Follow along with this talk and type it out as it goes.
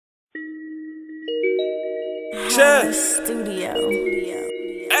Check. Studio.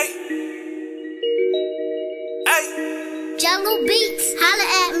 Hey. Hey. Jungle Beats,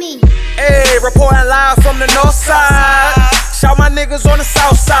 holla at me. Hey, reporting live from the north side. Shout my niggas on the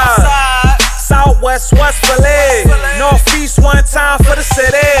south side. Southwest, West Philly. Northeast, one time for the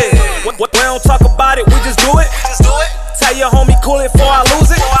city. We don't talk about it, we just do it. Tell your homie cool it before I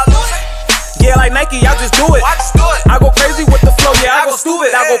lose it. Yeah, like Nike, I just do it. I go crazy with the flow, yeah, I go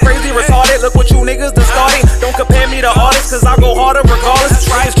stupid. I go crazy, retarded. Look what you niggas done started. Don't compare me to artists, cause I go harder regardless.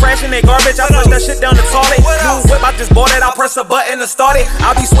 Niggas crashing they garbage, I push that shit down the toilet. New whip, I just bought it, I press a button to start it.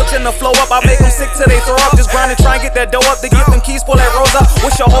 I be switching the flow up, I make them sick till they throw up. Just grind and try and get that dough up. To get them keys, pull that rose up.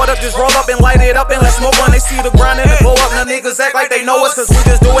 Wish your heart up, just roll up and light it up. And let's smoke when they see the grind and the blow up. Now niggas act like they know us, cause we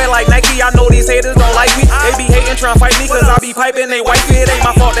just do it like Nike. I know these haters don't like me. They be hating, trying to fight me, cause I be piping they wifey. It ain't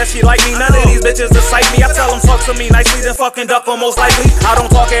my fault that she like me. None of these bitches decide me. I tell them talk to me nicely, then fucking duck them most likely. I don't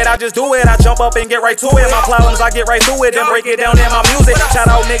talk it, I just do it. I jump up and get right to it. My problems, I get right through it, then break it down in my music.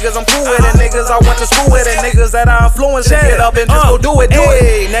 Shout out niggas I'm cool with, and niggas I went to school with, and niggas that I influence. Get up and just go do it, do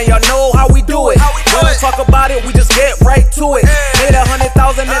it. Now y'all know how we do it. We don't talk about it, we just get right to it. Made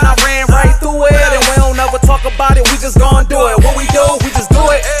 100,000 and I ran right through it. And we don't never talk about it, we just gon' do it. What we do, we just do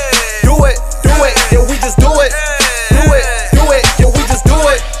it. Do it, do it, yeah, we just do it. Do it, do it, yeah, we just do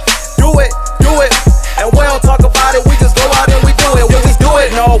it. Do it, do it. And we don't talk about it, we just go out and we do it. We just do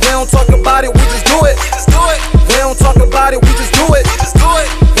it. No, we don't talk about it, we just do it. We don't talk about it, we just do it.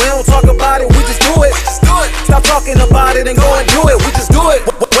 We don't talk about it, we just do it. Stop talking about it and go and do it. We just do it.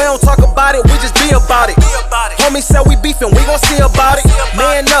 We don't talk about it, we just be about it. Homie said we beefing, we gon' see about it.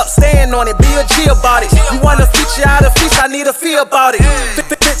 Man up, stand on it, be a G about it. You want a feature out of feast, I need a fee about it.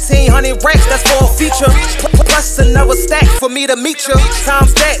 1,500 racks, that's for a feature. Plus another stack for me to meet you.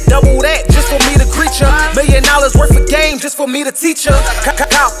 Times that, double that, just for me to greet you. $1 million worth of game, just for me to teach you.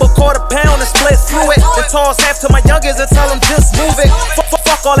 Cop a £1/4 and split through it. Then toss half to my youngers and tell them just move it.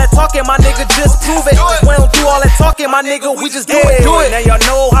 Fuck all that talking, my nigga, just prove it. We don't do all that talking, my nigga, we just do it. Now y'all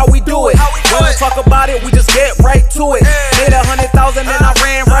know how we do it. We don't talk about it, we just get right to it. Made 100,000 and I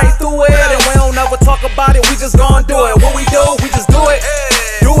ran right through it. And we don't never talk about it, we just gon' do it. What we do, we just do it.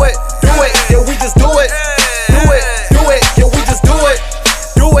 Do it, do it, yeah, we just do it. Do it, do it, yeah, we just do it.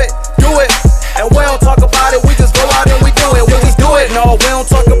 Do it, do it. And we don't talk about it, we just go out and we do it. We just do it. No, we don't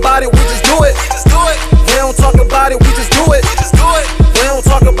talk about it, we just do it. We don't talk about it, we just do it. We don't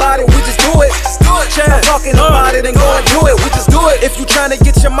talk about it, we just do it. Stop talking about it and go and do it. We just do it. If you tryna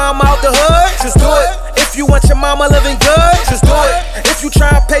get your mama out the hood, just do it. If you want your mama living good, just do it. If you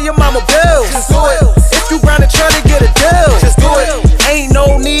tryna pay your mama bills, just do it. If you grindin' tryna get a deal, just do it. Ain't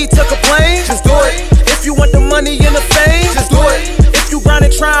no need to complain, just do it. If you want the money and the fame, just do it. If you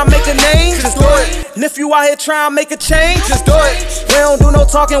grindin' try and make a name, just do it. And if you out here try and make a change, just do it. We don't do no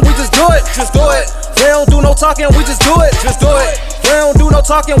talking, we just do it. Just do it. We don't do no talking, we just do it. Just do it. We don't do no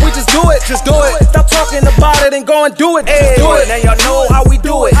talking, we just do it. Just do it. Stop talking about it and go and do it. Just do it. Now y'all know how we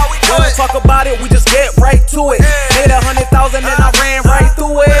do it. We don't talk about it, we just get right to it. Made 100,000 and I ran right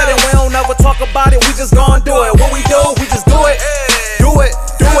through it. And we don't never talk about it, we just gon' do it. What we do, we just do it. Do it,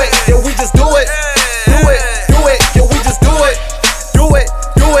 do it, yeah, we just do it. Do it, do it, yeah, we just do it. Do it,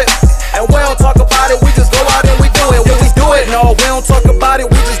 do it. And we don't talk about it, we just go out and we do it. We just do it. No, we don't talk about it,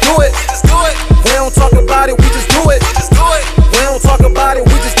 we just do it. We don't talk about it, we just do it. We don't talk about it,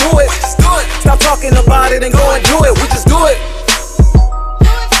 we just do it. Stop talking about it and go and do it. We just do it.